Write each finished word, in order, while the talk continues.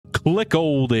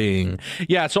Clickolding.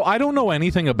 Yeah, so I don't know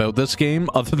anything about this game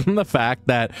other than the fact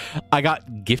that I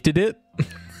got gifted it.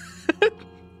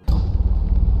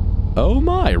 Oh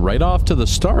my, right off to the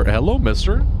start. Hello,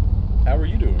 mister. How are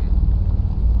you doing?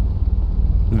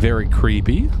 Very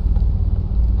creepy.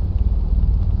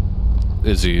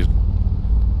 Is he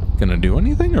gonna do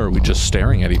anything, or are we just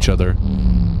staring at each other?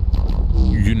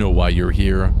 You know why you're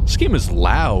here. This game is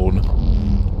loud.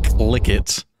 Click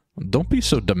it. Don't be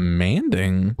so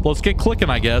demanding. Let's get clicking,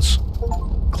 I guess.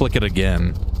 Click it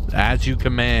again. As you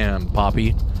command,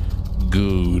 Poppy.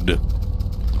 Good.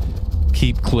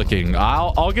 Keep clicking.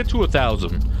 I'll get to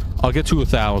 1,000. I'll get to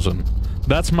 1,000.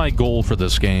 That's my goal for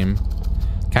this game.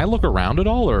 Can I look around at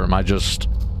all, or am I just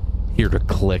here to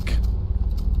click?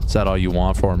 Is that all you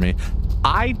want for me?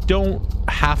 I don't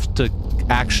have to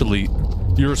actually...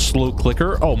 You're a slow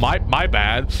clicker? Oh, my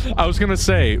bad. I was gonna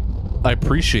say, I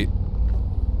appreciate...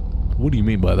 What do you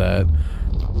mean by that?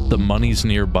 The money's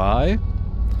nearby?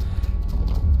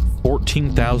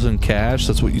 14,000 cash?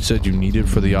 That's what you said you needed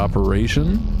for the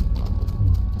operation?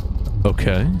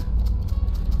 Okay.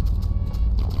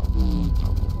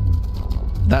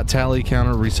 That tally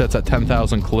counter resets at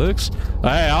 10,000 clicks?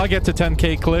 Hey, I'll get to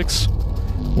 10K clicks.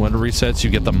 When it resets,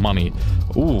 you get the money.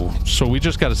 Ooh, so we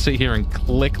just gotta sit here and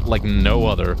click like no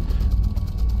other.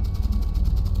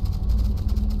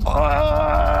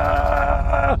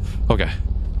 Okay.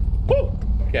 Woo!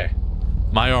 Okay.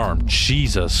 My arm.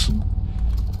 Jesus.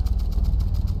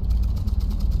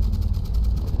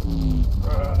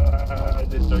 I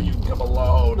didn't know you'd come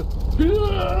alone.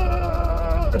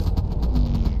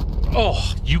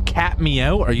 Oh, you capped me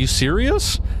out? Are you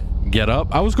serious? Get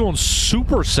up. I was going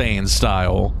Super Saiyan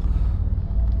style.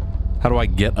 How do I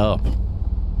get up?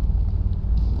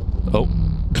 Oh,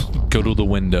 go to the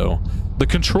window. The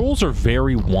controls are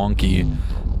very wonky.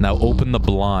 Now open the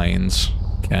blinds.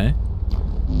 Okay.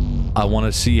 I want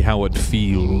to see how it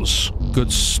feels.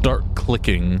 Good start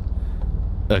clicking.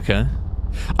 Okay.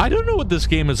 I don't know what this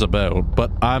game is about,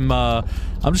 but I'm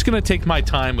just gonna take my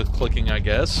time with clicking, I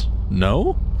guess.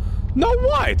 No? No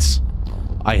what?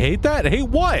 I hate that. Hate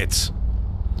what?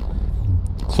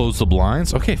 Close the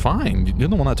blinds? Okay, fine. You're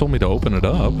the one that told me to open it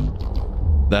up.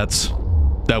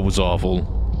 That was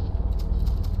awful.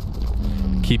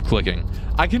 Keep clicking.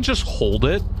 I can just hold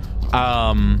it.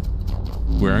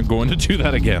 We aren't going to do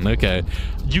that again. Okay.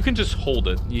 You can just hold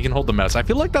it. You can hold the mouse. I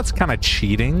feel like that's kind of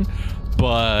cheating,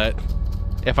 but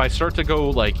if I start to go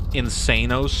like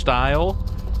Insano style,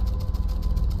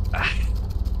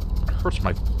 it hurts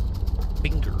my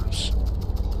fingers.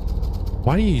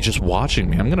 Why are you just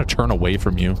watching me? I'm gonna turn away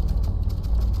from you.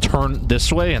 Turn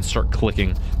this way and start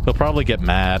clicking. He'll probably get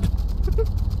mad.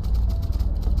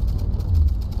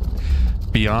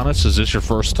 Be honest, is this your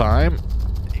first time?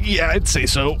 Yeah, I'd say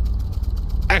so.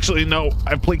 Actually, no.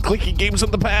 I've played clicking games in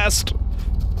the past.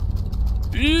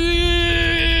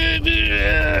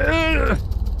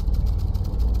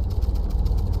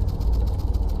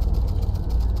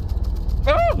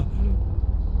 Oh!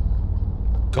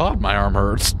 God, my arm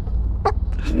hurts.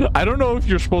 I don't know if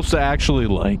you're supposed to actually,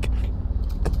 like,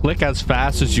 click as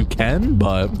fast as you can,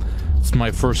 but it's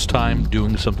my first time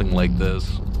doing something like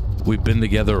this. We've been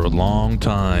together a long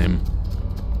time.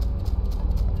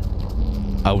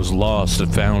 I was lost, it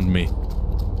found me.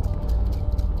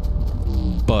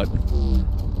 But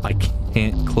I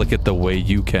can't click it the way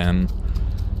you can.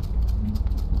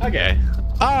 Okay.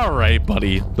 Alright,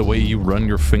 buddy. The way you run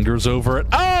your fingers over it.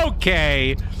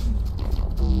 Okay!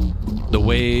 The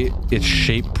way its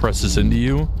shape presses into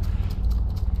you.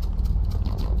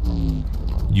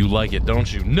 You like it,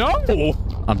 don't you? No!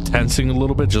 I'm tensing a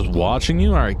little bit just watching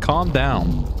you. Alright, calm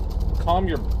down. Calm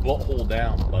your butthole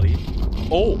down, buddy.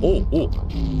 Oh, oh, oh.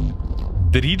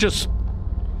 Did he just...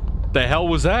 The hell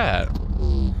was that?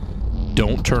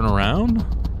 Don't turn around?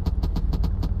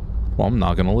 Well, I'm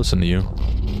not gonna listen to you.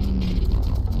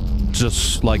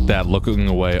 Just like that, looking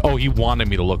away. Oh, he wanted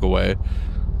me to look away.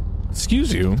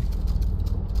 Excuse you.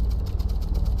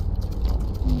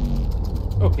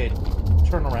 Okay,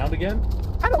 turn around again?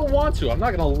 I don't want to. I'm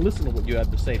not gonna listen to what you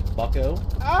have to say, bucko.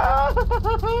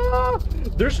 Ah!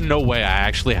 There's no way I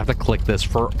actually have to click this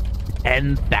for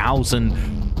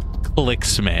 10,000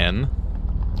 clicks, man.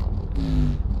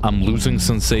 I'm losing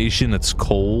sensation. It's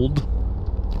cold.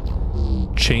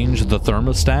 Change the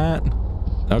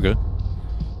thermostat? Okay.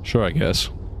 Sure, I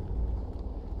guess.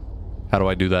 How do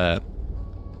I do that?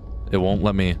 It won't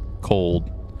let me. Cold.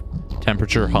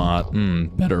 Temperature hot.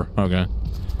 Better. Okay.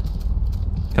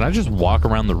 Can I just walk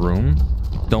around the room?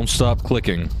 Don't stop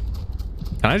clicking.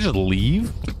 Can I just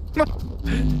leave?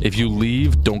 If you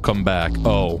leave, don't come back.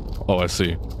 Oh. Oh, I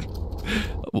see.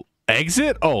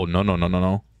 Exit? Oh, no, no, no, no,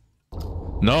 no.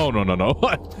 No.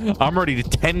 I'm already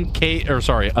 10K, or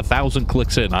sorry, 1,000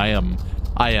 clicks in. I am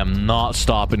not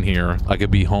stopping here. I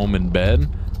could be home in bed.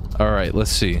 All right,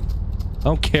 let's see. I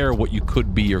don't care what you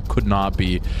could be or could not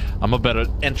be. I'm about to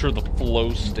enter the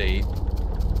flow state.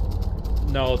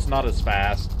 No, it's not as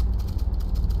fast.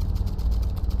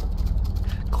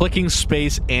 Clicking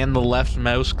space and the left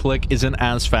mouse click isn't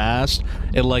as fast.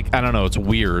 It, like, I don't know, it's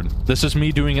weird. This is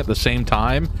me doing it at the same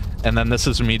time, and then this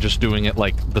is me just doing it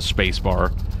like the space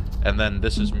bar. And then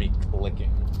this is me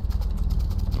clicking.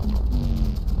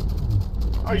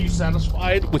 Are you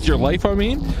satisfied with your life, I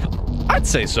mean? I'd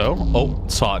say so. Oh,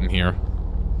 it's hot in here.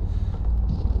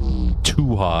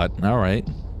 Too hot. All right.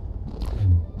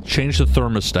 Change the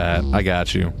thermostat. I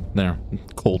got you. There.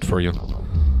 Cold for you.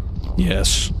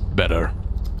 Yes. Better.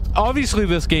 Obviously,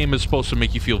 this game is supposed to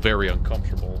make you feel very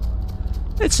uncomfortable.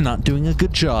 It's not doing a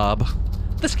good job.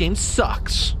 This game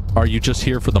sucks. Are you just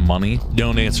here for the money?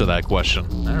 Don't answer that question.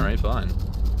 All right, fine.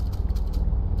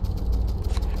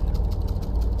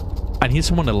 I need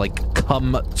someone to, like,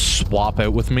 come swap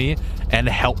out with me and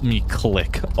help me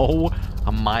click. Oh,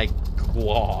 my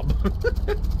glob.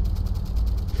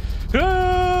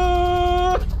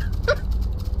 Oh,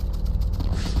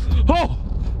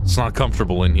 it's not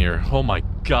comfortable in here. Oh, my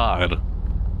God. All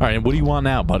right, what do you want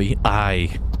now, buddy?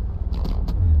 I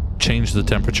change the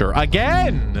temperature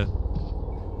again.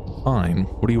 Fine.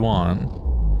 What do you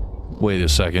want? Wait a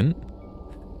second.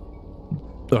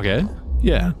 Okay.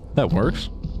 Yeah, that works.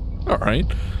 All right.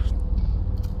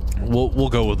 We'll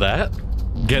go with that.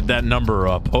 Get that number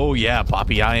up. Oh, yeah,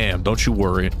 Poppy, I am. Don't you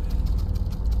worry.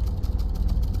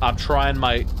 I'm trying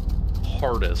my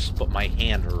hardest, but my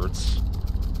hand hurts.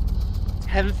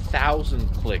 10,000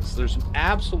 clicks. There's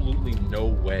absolutely no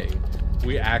way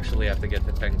we actually have to get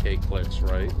to 10K clicks,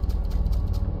 right?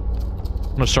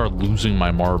 I'm gonna start losing my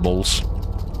marbles.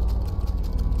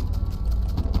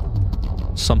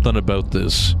 Something about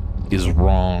this is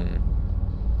wrong.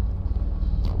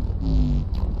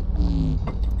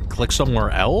 Click somewhere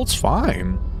else?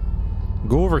 Fine.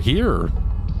 Go over here.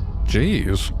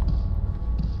 Jeez.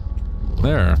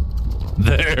 There.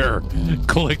 There.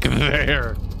 Click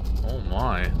there. Oh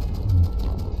my.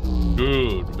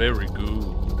 Good. Very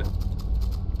good.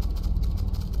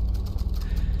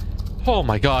 Oh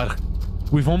my God.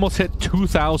 We've almost hit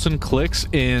 2,000 clicks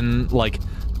in like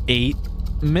 8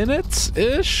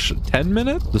 minutes-ish? 10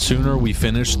 minutes? The sooner we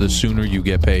finish, the sooner you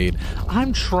get paid.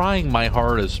 I'm trying my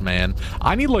hardest, man.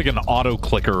 I need like an auto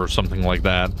clicker or something like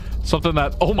that. Something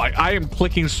that, oh my, I am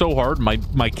clicking so hard,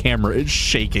 my camera is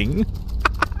shaking.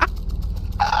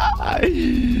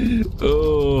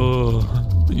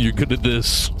 Oh, you're good at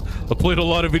this. I played a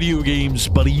lot of video games,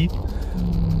 buddy.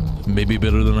 Maybe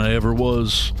better than I ever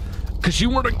was. Because you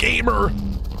weren't a gamer.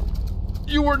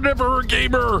 You were never a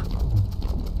gamer.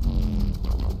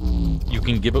 You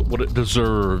can give it what it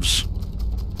deserves.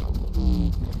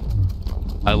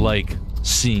 I like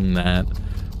seeing that.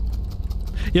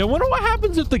 Yeah, I wonder what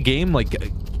happens if the game, like,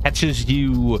 catches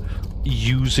you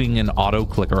using an auto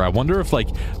clicker. I wonder if, like,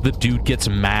 the dude gets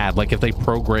mad, like, if they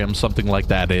program something like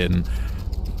that in.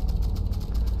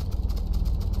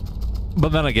 But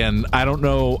then again, I don't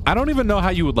know. I don't even know how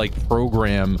you would, like,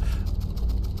 program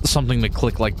something to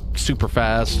click, like, super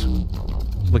fast.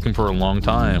 Clicking for a long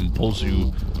time pulls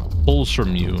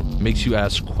from you, makes you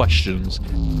ask questions.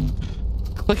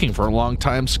 Clicking for a long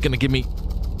time is gonna give me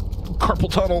carpal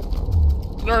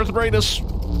tunnel, arthritis.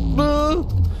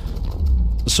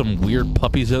 Some weird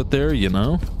puppies out there, you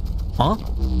know? Huh?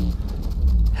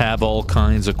 Have all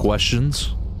kinds of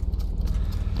questions.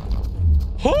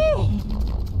 Oh!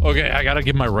 Okay, I gotta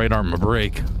give my right arm a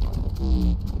break.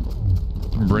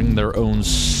 Bring their own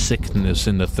sickness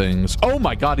into things. Oh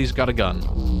my God, he's got a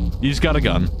gun. He's got a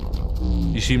gun.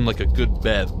 You seem like a good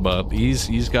bet, but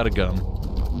he's got a gun.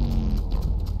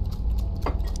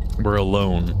 We're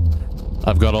alone.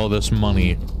 I've got all this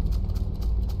money.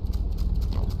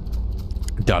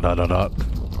 Dot dot dot dot.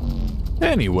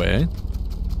 Anyway, you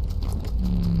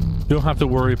don't have to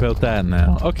worry about that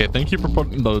now. Okay, thank you for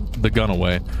putting the gun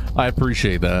away. I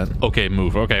appreciate that. Okay,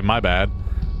 move. Okay, my bad.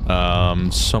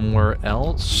 Somewhere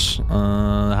else.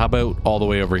 How about all the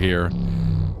way over here?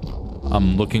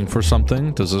 I'm looking for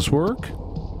something. Does this work?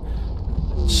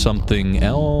 Something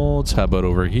else. How about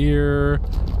over here?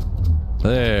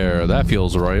 There, that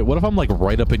feels right. What if I'm like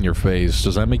right up in your face?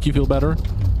 Does that make you feel better?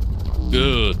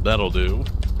 Good, that'll do.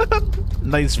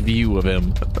 Nice view of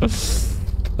him.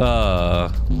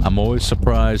 I'm always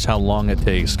surprised how long it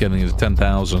takes getting to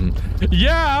 10,000.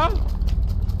 Yeah!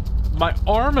 My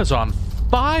arm is on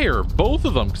fire, both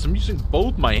of them, because I'm using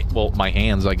both my, well, my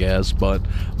hands, I guess, but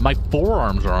my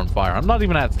forearms are on fire. I'm not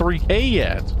even at 3K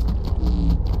yet.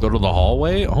 Go to the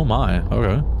hallway? Oh my,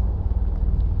 okay.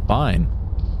 Fine.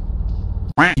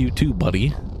 You too,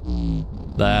 buddy.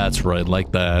 That's right,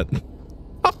 like that.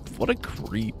 What a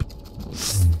creep.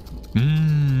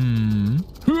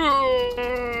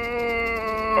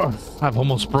 I've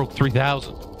almost broke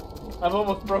 3,000. I've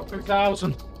almost broke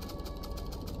 3,000.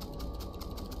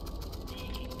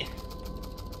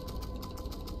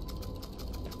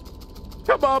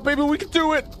 Come on, baby, we can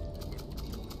do it.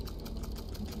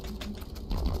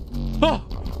 Oh,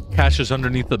 cash is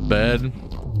underneath the bed.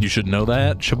 You should know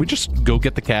that. Should we just go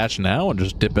get the cash now and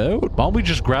just dip out? Why don't we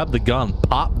just grab the gun,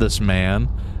 pop this man,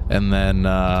 and then,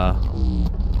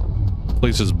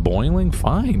 place is boiling?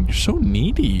 Fine. You're so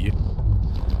needy.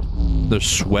 There's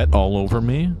sweat all over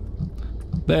me.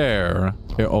 There.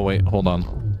 Here, oh, wait. Hold on.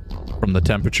 From the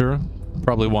temperature?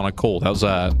 Probably want it cold. How's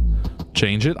that?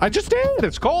 Change it? I just did!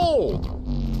 It's cold!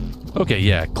 Okay,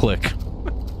 yeah. Click.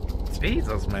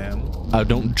 Jesus, man. I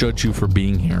don't judge you for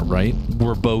being here, right?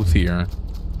 We're both here.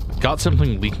 Got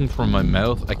something leaking from my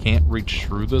mouth. I can't reach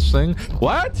through this thing.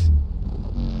 What?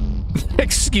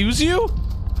 Excuse you?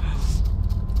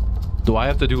 Do I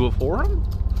have to do it for him?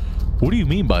 What do you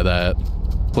mean by that?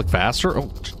 Click faster?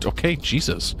 Oh, okay,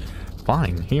 Jesus.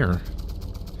 Fine, here.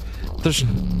 There's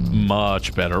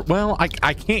much better. Well, I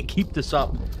can't keep this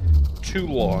up too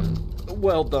long.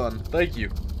 Well done. Thank you.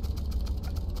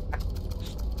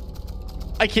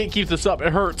 I can't keep this up.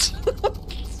 It hurts.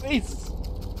 Jesus.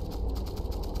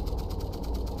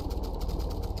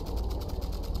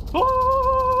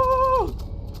 Oh!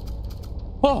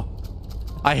 Oh!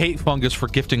 I hate fungus for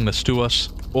gifting this to us.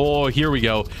 Oh, here we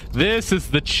go. This is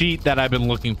the cheat that I've been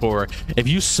looking for. If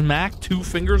you smack 2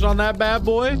 fingers on that bad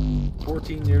boy,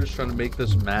 14 years trying to make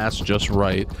this mask just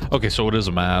right. Okay, so it is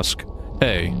a mask.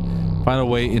 Hey, find a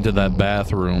way into that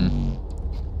bathroom.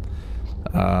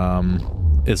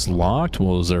 It's locked.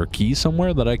 Well, is there a key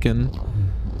somewhere that I can...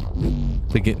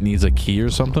 I think it needs a key or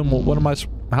something? Well, what am I...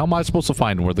 How am I supposed to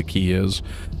find where the key is?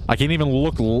 I can't even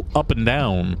look up and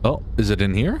down. Oh, is it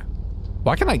in here?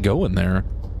 Why can't I go in there?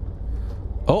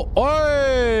 Oh,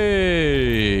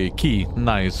 oi! Key.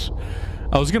 Nice.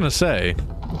 I was gonna say,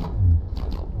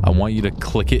 I want you to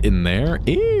click it in there.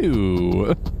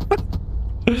 Ew.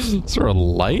 Is there a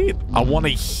light? I want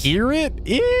to hear it.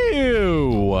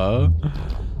 Ew.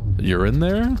 You're in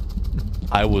there?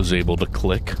 I was able to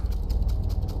click.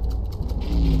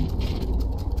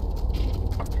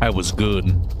 I was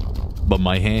good, but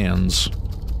my hands.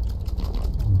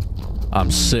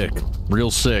 I'm sick. Real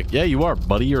sick. Yeah, you are,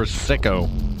 buddy. You're a sicko.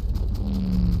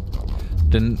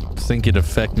 Didn't think it'd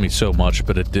affect me so much,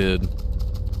 but it did.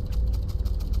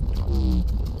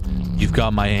 You've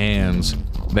got my hands.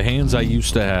 The hands I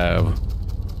used to have.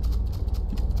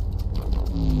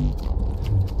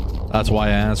 That's why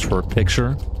I asked for a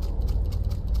picture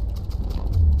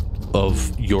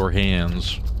of your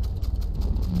hands.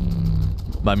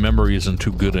 My memory isn't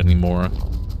too good anymore.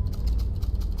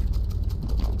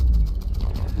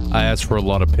 I asked for a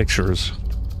lot of pictures.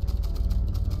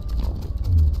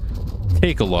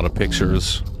 Take a lot of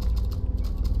pictures.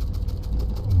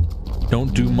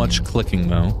 Don't do much clicking,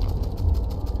 though.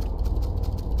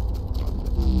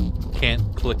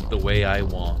 Can't click the way I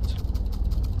want.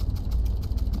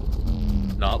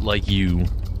 Not like you.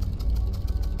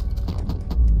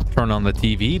 Turn on the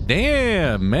TV.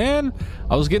 Damn, man.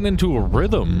 I was getting into a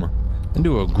rhythm.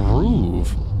 Into a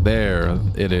groove. There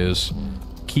it is.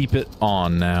 Keep it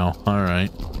on now. Alright.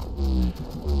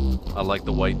 I like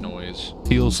the white noise.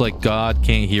 Feels like God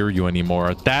can't hear you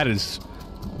anymore. That is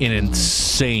an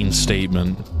insane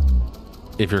statement.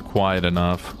 If you're quiet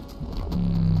enough.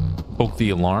 Poke the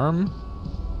alarm.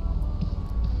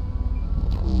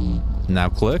 Now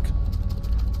click.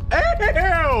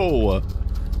 Ew!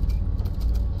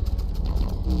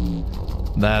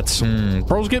 That's,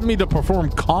 bro's getting me to perform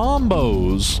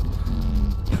combos.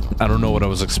 I don't know what I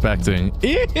was expecting.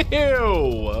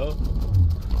 Ew!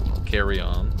 Carry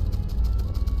on.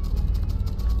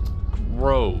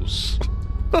 Gross.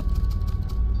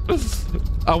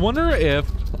 I wonder if,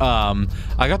 I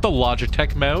got the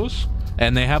Logitech mouse,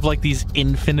 and they have, like, these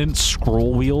infinite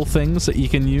scroll wheel things that you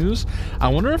can use. I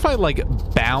wonder if I, like,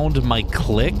 bound my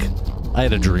click, I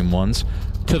had a dream once,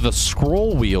 to the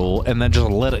scroll wheel, and then just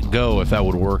let it go, if that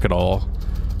would work at all.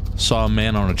 Saw a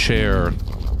man on a chair,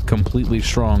 completely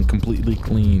strong, completely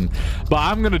clean. But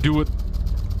I'm gonna do it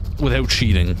without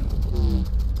cheating.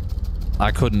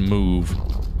 I couldn't move.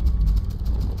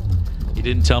 He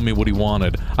didn't tell me what he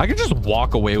wanted. I could just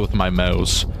walk away with my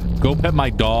mouse. Go pet my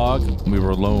dog. We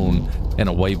were alone in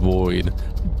a white void.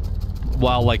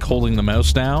 While, like, holding the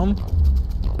mouse down,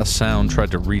 a sound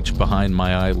tried to reach behind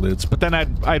my eyelids. But then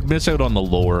I'd miss out on the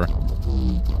lore.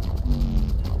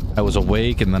 I was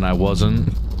awake and then I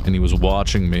wasn't, and he was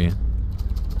watching me.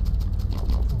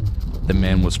 The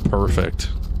man was perfect.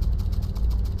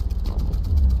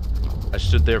 I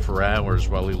stood there for hours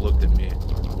while he looked at me,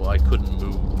 while I couldn't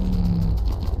move.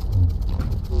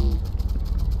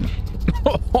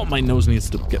 Oh, my nose needs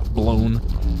to get blown.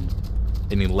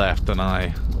 And he left, and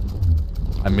I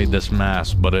made this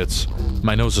mask, but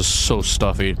my nose is so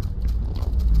stuffy.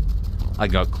 I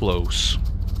got close.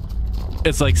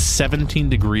 It's like 17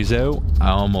 degrees out. I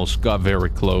almost got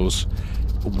very close.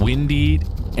 Windy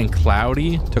and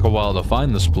cloudy. Took a while to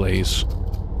find this place.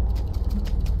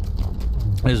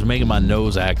 It's making my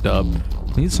nose act up.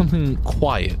 I need something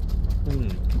quiet.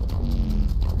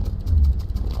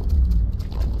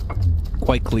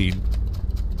 Quite clean.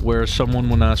 Where someone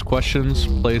wouldn't ask questions.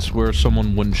 Place where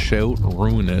someone wouldn't shout.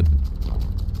 Ruin it.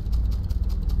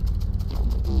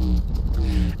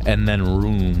 And then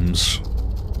rooms.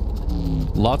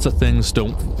 Lots of things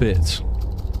don't fit.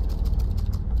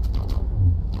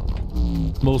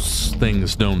 Most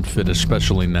things don't fit,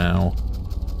 especially now.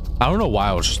 I don't know why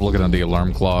I was just looking at the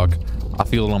alarm clock. I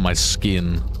feel it on my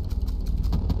skin.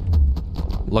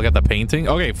 Look at the painting?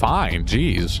 Okay, fine.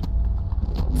 Jeez.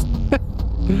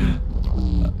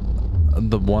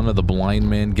 The one of the blind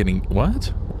man getting... What?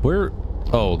 Where?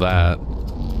 Oh, that.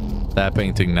 That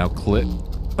painting now click.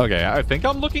 Okay, I think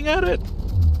I'm looking at it.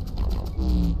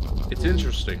 It's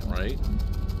interesting, right?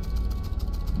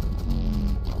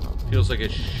 Feels like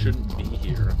it shouldn't be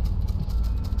here.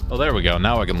 Oh, there we go.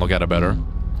 Now I can look at it better.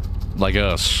 Like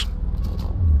us.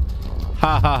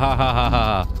 Ha ha ha ha ha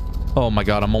ha. Oh my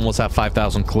god, I'm almost at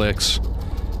 5,000 clicks.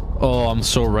 Oh, I'm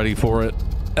so ready for it.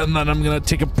 And then I'm gonna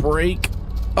take a break.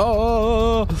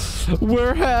 Oh,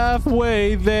 we're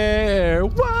halfway there.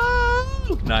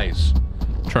 Whoa! Nice.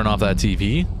 Turn off that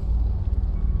TV.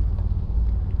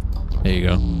 There you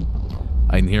go.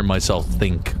 I can hear myself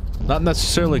think. Not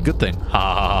necessarily a good thing. Ha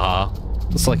ha ha.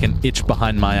 It's like an itch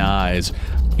behind my eyes.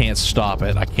 Can't stop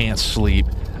it. I can't sleep.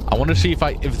 I want to see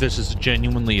if this is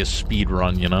genuinely a speed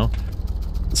run, you know?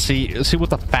 See what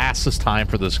the fastest time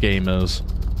for this game is.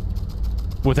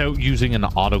 Without using an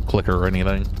auto clicker or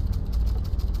anything.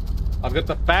 I've got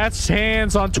the fast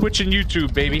hands on Twitch and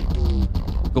YouTube, baby.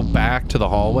 Go back to the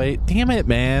hallway. Damn it,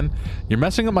 man. You're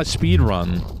messing up my speed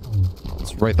run.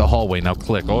 It's right the hallway. Now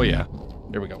click. Oh, yeah.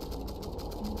 Here we go.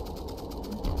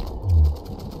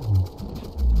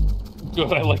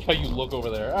 Good. I like how you look over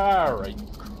there. All right, you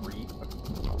creep.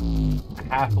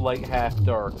 Half light, half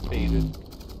dark. Faded.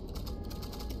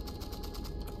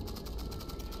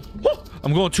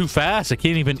 I'm going too fast. I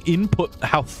can't even input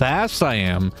how fast I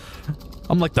am.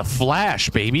 I'm like the Flash,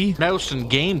 baby. Mouse and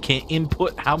game can't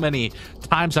input how many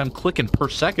times I'm clicking per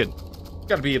second.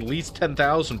 Gotta be at least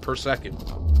 10,000 per second.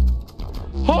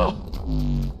 Huh.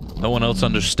 No one else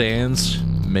understands.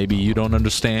 Maybe you don't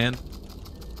understand.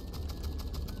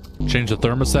 Change the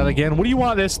thermostat again. What do you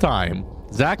want this time?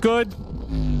 Is that good?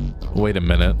 Wait a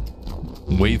minute.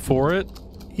 Wait for it.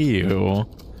 Ew.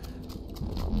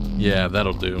 Yeah,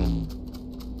 that'll do.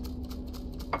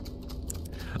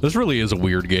 This really is a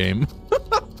weird game.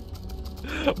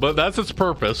 But that's its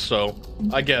purpose, so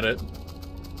I get it.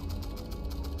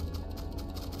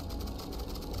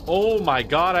 Oh my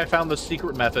god, I found the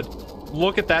secret method.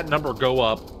 Look at that number go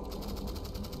up.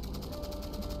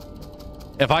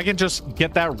 If I can just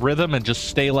get that rhythm and just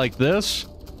stay like this.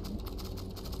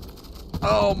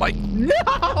 Oh my...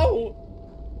 No!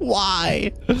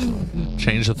 Why?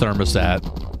 Change the thermostat.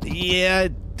 Yeah,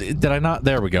 did I not?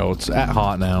 There we go. It's at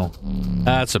hot now.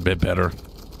 That's a bit better.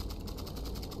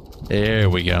 There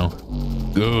we go.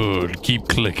 Good. Keep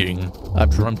clicking.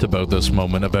 I've dreamt about this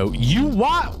moment. About you.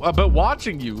 What? About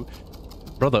watching you.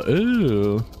 Brother.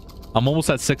 Ooh. I'm almost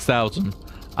at 6,000.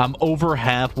 I'm over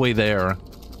halfway there.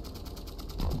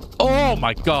 Oh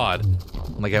my god.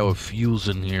 Like how it feels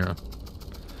in here.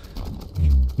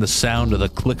 The sound of the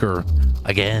clicker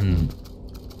again.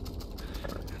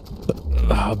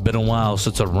 Been a while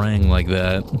since a rang like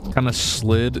that. Kind of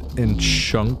slid and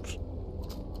chunked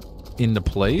into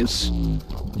place.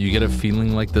 You get a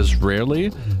feeling like this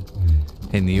rarely.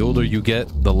 And the older you get,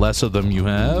 the less of them you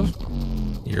have.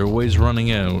 You're always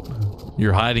running out.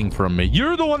 You're hiding from me.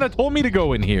 You're the one that told me to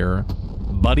go in here,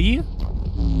 buddy.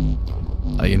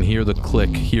 I can hear the click,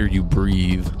 hear you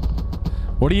breathe.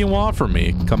 What do you want from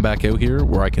me? Come back out here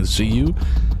where I can see you?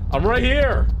 I'm right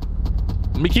here.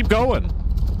 Let me keep going.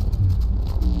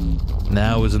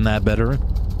 Now, isn't that better?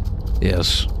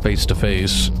 Yes, face to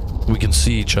face. We can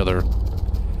see each other.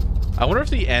 I wonder if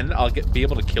the end I'll be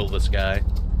able to kill this guy.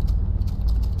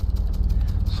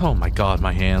 Oh my god,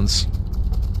 my hands.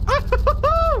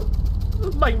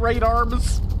 My right arm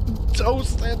is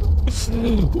toasted.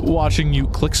 Watching you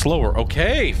click slower.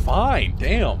 Okay, fine.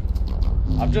 Damn.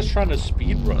 I'm just trying to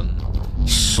speed run.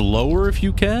 Slower if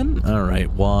you can. All right.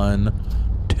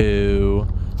 1, 2,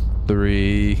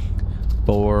 3,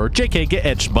 4. JK, get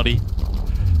etched, buddy.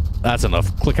 That's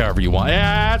enough. Click however you want.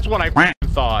 Yeah, that's what I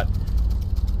thought.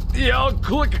 Yeah, I'll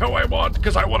click how I want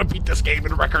because I want to beat this game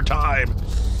in record time.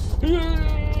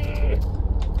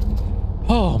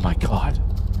 Oh my god.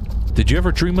 Did you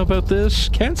ever dream about this?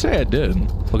 Can't say I did.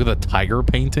 Look at the tiger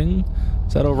painting.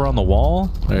 Is that over on the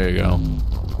wall? There you go.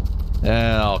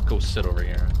 Yeah, I'll go sit over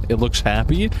here. It looks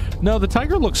happy. No, the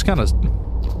tiger looks kind of...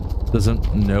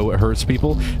 doesn't know it hurts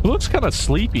people. It looks kind of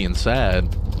sleepy and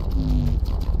sad.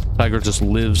 Tiger just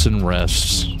lives and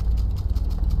rests.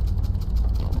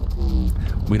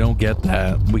 We don't get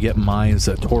that. We get minds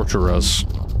that torture us.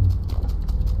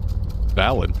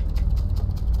 Valid.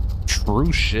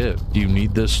 True shit. Do you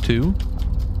need this too?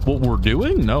 What we're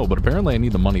doing? No, but apparently I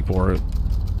need the money for it.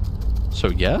 So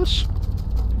yes?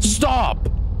 Stop!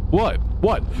 What?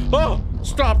 What? Oh!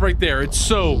 Stop right there. It's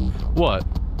so... What?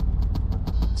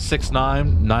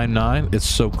 6999? It's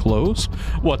so close.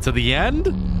 What, to the end?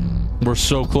 We're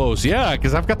so close. Yeah,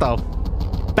 because I've got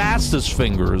the fastest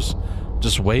fingers.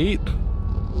 Just wait.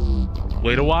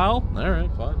 Wait a while?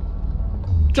 Alright, fine.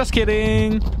 Just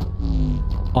kidding.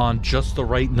 On just the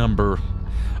right number.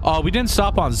 Oh, we didn't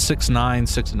stop on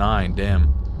 6969.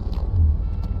 Damn.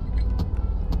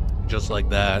 Just like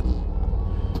that.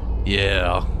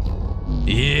 Yeah.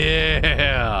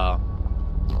 Yeah.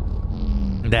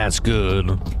 That's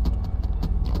good.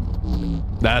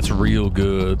 That's real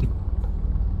good.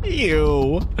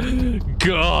 Ew.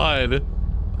 God.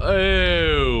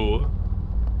 Ew.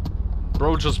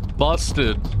 Bro just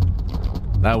busted.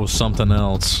 That was something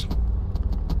else.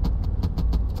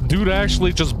 Dude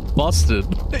actually just busted.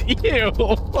 Ew.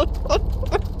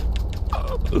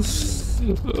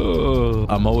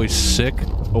 I'm always sick,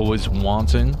 always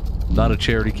wanting. Not a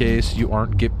charity case. You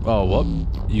aren't get... Oh, what?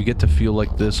 You get to feel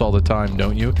like this all the time,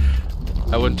 don't you?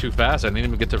 I went too fast. I didn't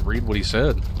even get to read what he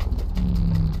said.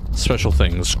 Special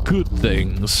things. Good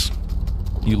things.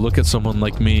 You look at someone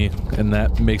like me, and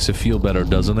that makes it feel better,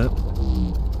 doesn't it?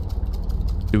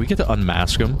 Do we get to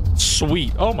unmask him?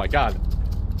 Sweet. Oh my god.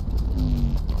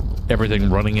 Everything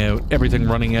running out. Everything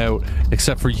running out.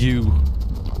 Except for you.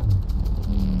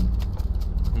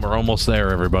 We're almost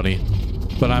there, everybody.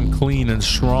 But I'm clean and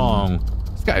strong.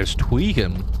 This guy's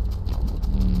tweaking.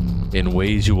 In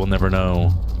ways you will never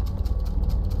know.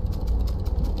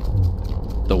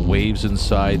 The waves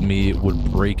inside me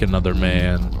would break another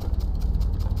man.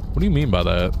 What do you mean by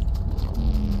that?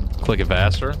 Click it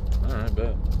faster? Alright,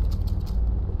 bet.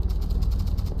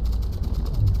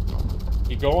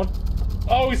 Keep going.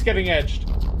 Oh, he's getting edged.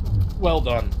 Well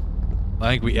done.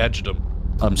 I think we edged him.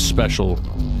 I'm special.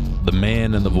 The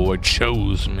man in the void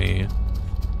chose me.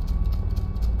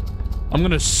 I'm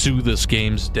gonna sue this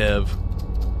game's dev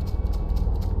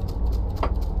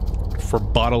for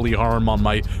bodily harm on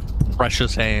my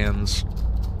precious hands.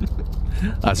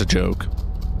 That's a joke.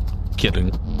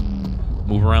 Kidding.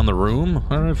 Move around the room?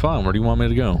 Alright, fine. Where do you want me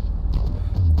to go?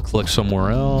 Click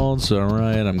somewhere else.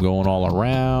 Alright, I'm going all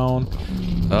around.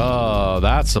 Oh,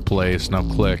 that's the place. Now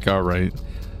click. Alright.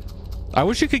 I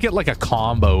wish you could get like a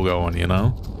combo going, you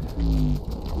know?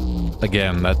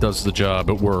 Again, that does the job.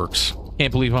 It works.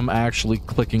 Can't believe I'm actually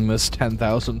clicking this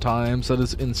 10,000 times. That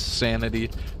is insanity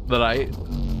that I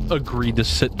agreed to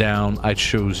sit down. I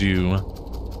chose you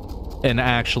and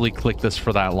actually click this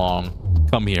for that long.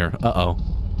 Come here. Uh-oh.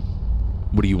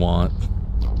 What do you want?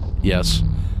 Yes.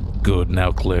 Good.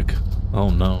 Now click. Oh,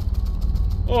 no.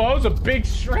 Oh, that was a big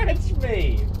stretch,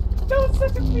 mate. That was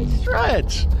such a big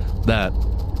stretch. That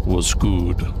was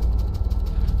good.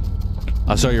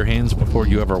 I saw your hands before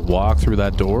you ever walked through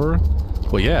that door.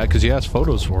 Well, yeah, because you asked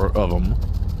photos of them.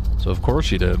 So, of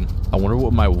course you did. I wonder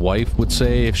what my wife would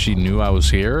say if she knew I was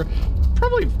here.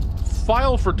 Probably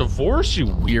file for divorce, you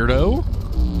weirdo.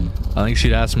 I think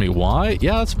she'd ask me why.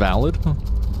 Yeah, that's valid.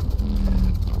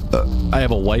 I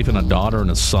have a wife and a daughter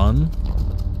and a son.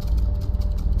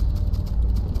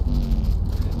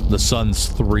 The son's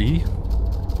 3.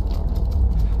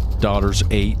 Daughter's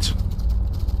 8.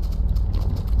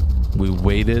 We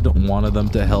waited, wanted them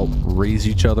to help raise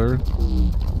each other.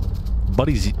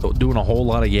 Buddy's doing a whole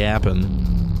lot of yapping.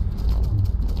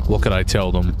 What could I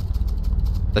tell them?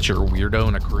 That you're a weirdo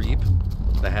and a creep?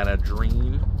 That had a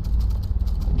dream?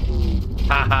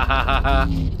 Ha ha ha ha ha.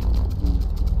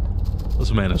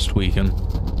 This man is tweaking.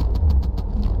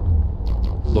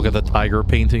 Look at the tiger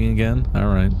painting again.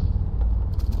 Alright.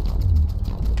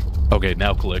 Okay,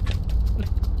 now click.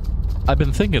 I've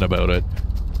been thinking about it.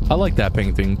 I like that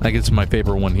painting. I guess it's my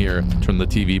favorite one here. Turn the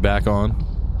TV back on.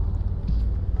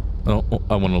 Oh,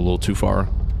 I went a little too far.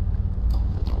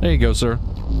 There you go, sir.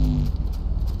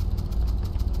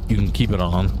 You can keep it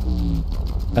on.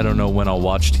 I don't know when I'll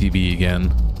watch TV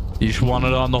again. You just want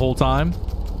it on the whole time?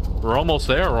 We're almost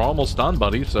there. We're almost done,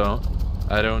 buddy, so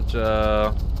I don't,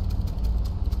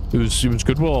 It was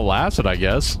good while it lasted, I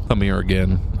guess. Come here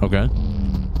again, okay?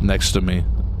 Next to me.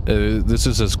 This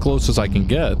is as close as I can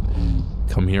get.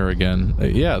 Come here again.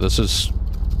 Yeah, this is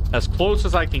as close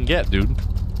as I can get, dude.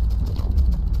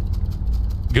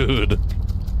 Good.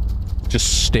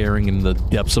 Just staring in the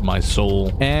depths of my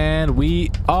soul. And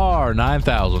we are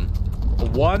 9,000.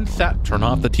 One set. Turn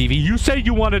off the TV. You said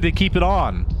you wanted to keep it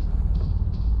on.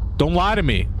 Don't lie to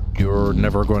me. You're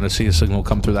never going to see a signal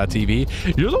come through that TV.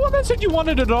 You're the one that said you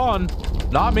wanted it on.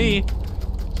 Not me.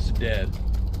 It's dead.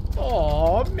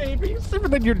 Oh, maybe you're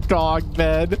sleeping in your dog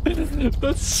bed.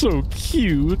 That's so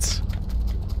cute.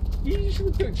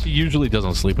 She usually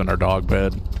doesn't sleep in her dog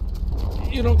bed.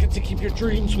 You don't get to keep your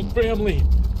dreams with family.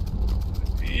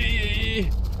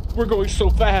 We're going so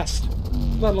fast.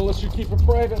 Not unless you keep it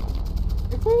private.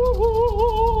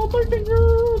 Oh, my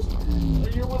fingers.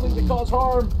 Are you willing to cause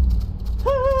harm?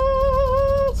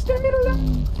 Ah, stay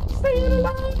alive. Stay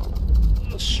alive.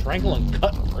 Strangle and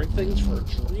cut and break things for a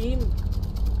dream?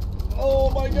 Oh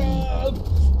my god.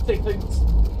 Take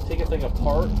a thing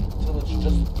apart until it's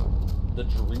just the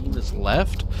dream is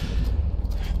left.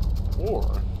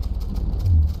 Or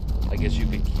I guess you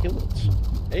could kill it.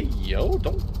 Hey, yo,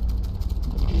 don't.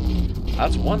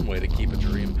 That's one way to keep a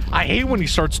dream. I hate when he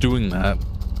starts doing that.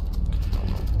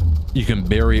 You can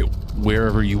bury it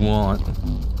wherever you want.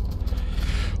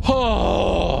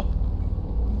 Oh,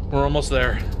 we're almost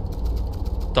there.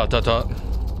 Dot, dot, dot.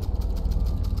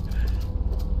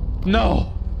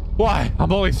 No. Why?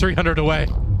 I'm only 300 away.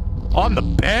 On the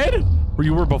bed? Where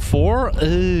you were before?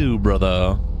 Ooh,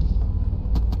 brother.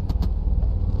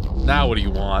 Now what do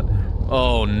you want?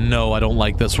 Oh, no, I don't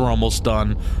like this. We're almost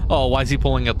done. Oh, why is he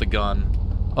pulling out the gun?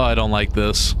 Oh, I don't like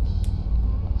this.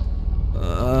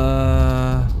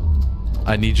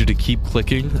 I need you to keep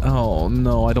clicking. Oh,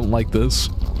 no, I don't like this.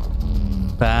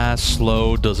 Fast,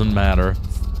 slow, doesn't matter.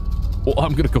 Well,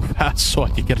 I'm gonna go fast so I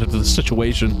can get into the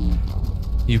situation.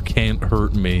 You can't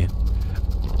hurt me.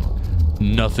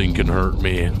 Nothing can hurt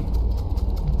me.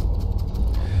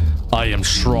 I am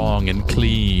strong and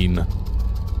clean.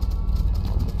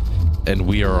 And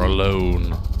we are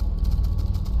alone.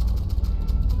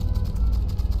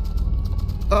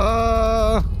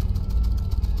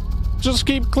 Just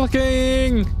keep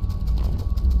clicking.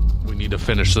 We need to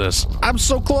finish this. I'm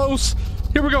so close.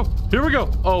 Here we go. Here we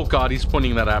go. Oh god, he's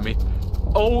pointing that at me.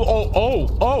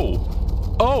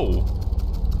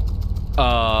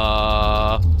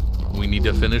 We need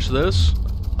to finish this.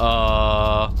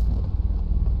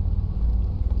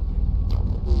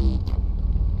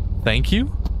 Thank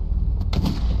you.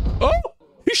 Oh,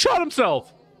 he shot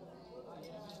himself.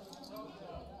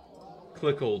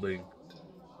 Clickolding.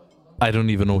 I don't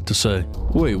even know what to say.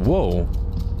 Wait, whoa.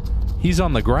 He's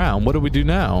on the ground. What do we do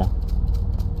now?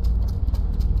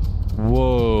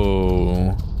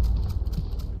 Whoa.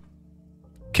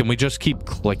 Can we just keep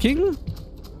clicking?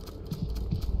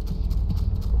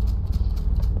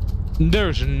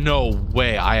 There's no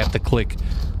way I have to click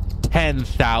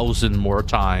 10,000 more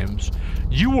times.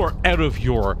 You are out of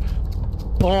your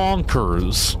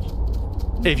bonkers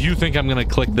if you think I'm gonna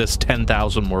click this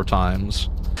 10,000 more times.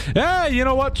 Eh, you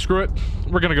know what? Screw it.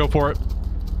 We're gonna go for it.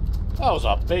 That was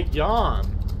a big yawn.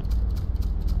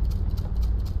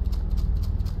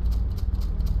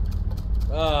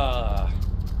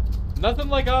 Nothing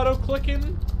like auto-clicking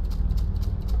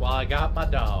while I got my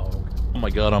dog. Oh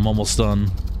my god, I'm almost done.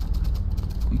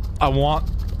 I want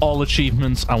all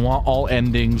achievements. I want all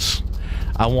endings.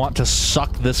 I want to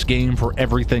suck this game for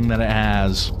everything that it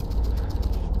has.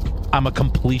 I'm a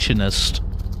completionist.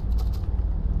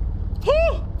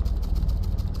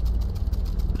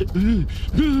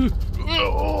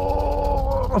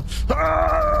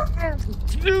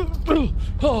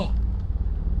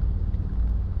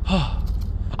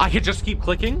 I could just keep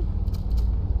clicking.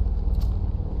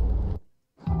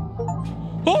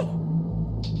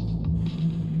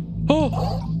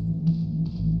 Oh,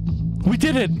 we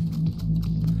did it.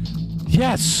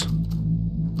 Yes.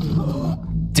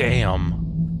 Damn.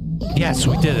 Yes,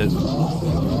 we did it.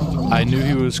 I knew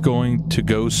he was going to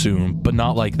go soon, but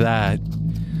not like that.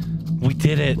 We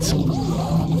did it.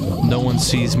 No one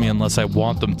sees me unless I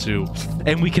want them to.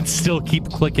 And we can still keep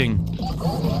clicking.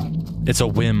 It's a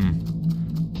whim.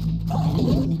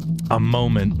 A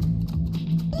moment.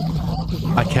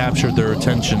 I captured their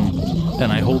attention,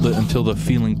 and I hold it until the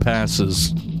feeling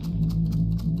passes.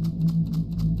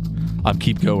 I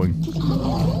keep going.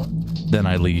 Then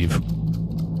I leave.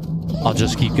 I'll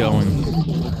just keep going.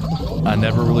 I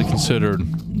never really considered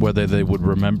whether they would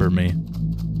remember me.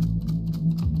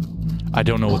 I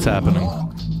don't know what's happening.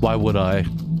 Why would I?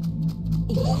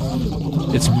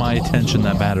 It's my attention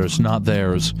that matters, not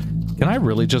theirs. Can I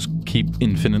really just keep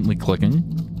infinitely clicking?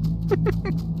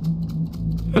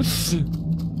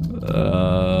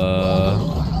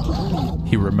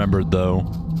 He remembered, though.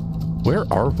 Where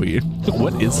are we?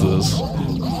 What is this?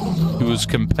 He was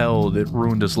compelled. It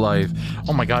ruined his life.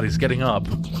 Oh my god, he's getting up.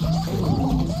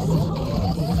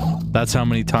 That's how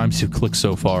many times you've clicked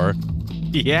so far.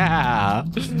 Yeah!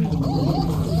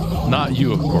 Not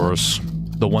you, of course.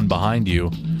 The one behind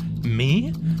you.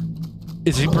 Me?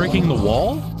 Is he breaking the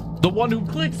wall? The one who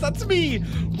clicks, that's me!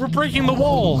 We're breaking the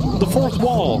wall! The fourth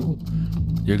wall!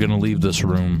 You're gonna leave this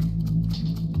room.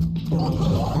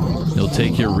 You'll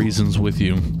take your reasons with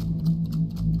you.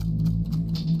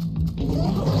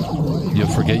 You'll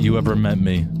forget you ever met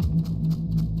me.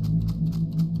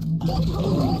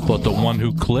 But the one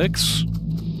who clicks?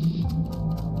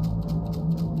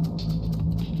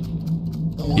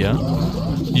 Yeah?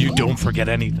 You don't forget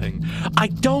anything. I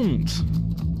don't!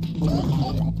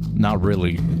 Not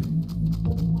really.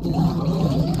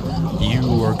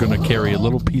 You are gonna carry a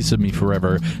little piece of me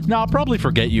forever. Now, I'll probably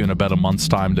forget you in about a month's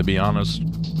time, to be honest.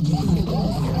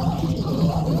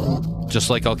 Just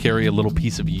like I'll carry a little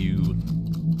piece of you.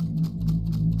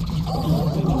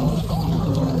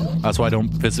 That's why I don't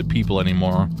visit people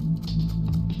anymore.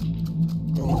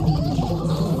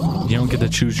 You don't get to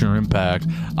choose your impact.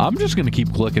 I'm just gonna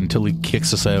keep clicking until he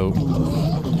kicks us out.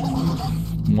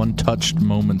 One touched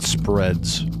moment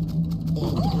spreads.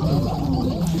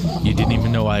 You didn't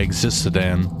even know I existed,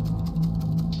 Anne.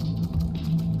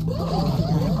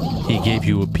 He gave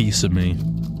you a piece of me.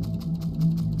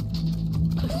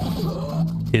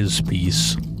 His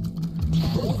piece.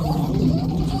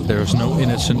 There's no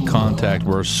innocent contact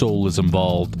where a soul is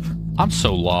involved. I'm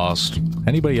so lost.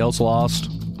 Anybody else lost?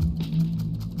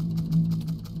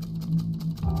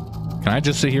 Can I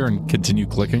just sit here and continue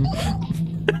clicking?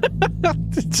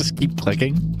 Just keep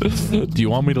clicking? Do you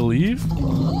want me to leave?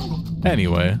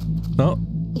 Anyway. No?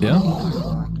 Yeah?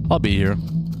 I'll be here.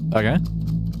 Okay.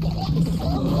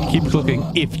 Keep clicking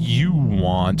if you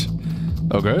want.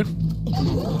 Okay.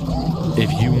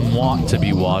 If you want to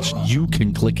be watched, you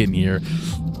can click in here.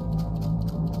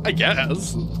 I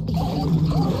guess.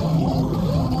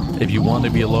 If you want to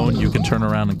be alone, you can turn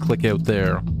around and click out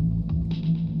there.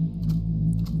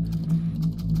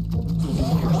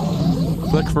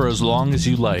 Click for as long as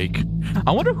you like.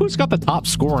 I wonder who's got the top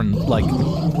score in, like...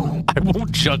 I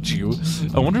won't judge you.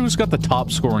 I wonder who's got the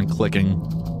top score in clicking.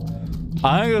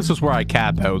 I think this is where I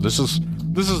cap out. This is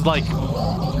like...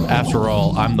 After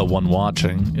all, I'm the one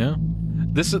watching, yeah?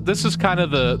 This is kind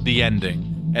of the ending.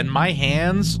 And my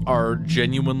hands are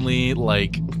genuinely,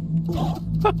 like...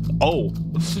 Oh.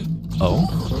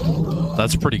 Oh.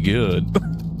 That's pretty good.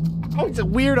 Oh, he's a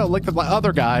weirdo like the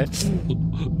other guy.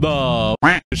 The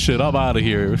shit, I'm out of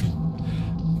here.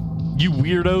 You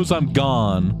weirdos, I'm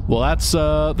gone. Well, that's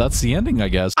the ending, I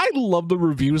guess. I love the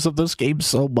reviews of this game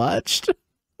so much.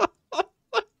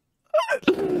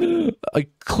 I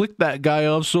clicked that guy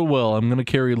off so well. I'm gonna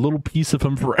carry a little piece of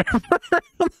him forever.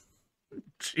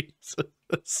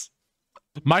 Jesus.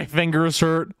 My fingers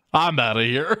hurt. I'm out of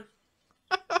here.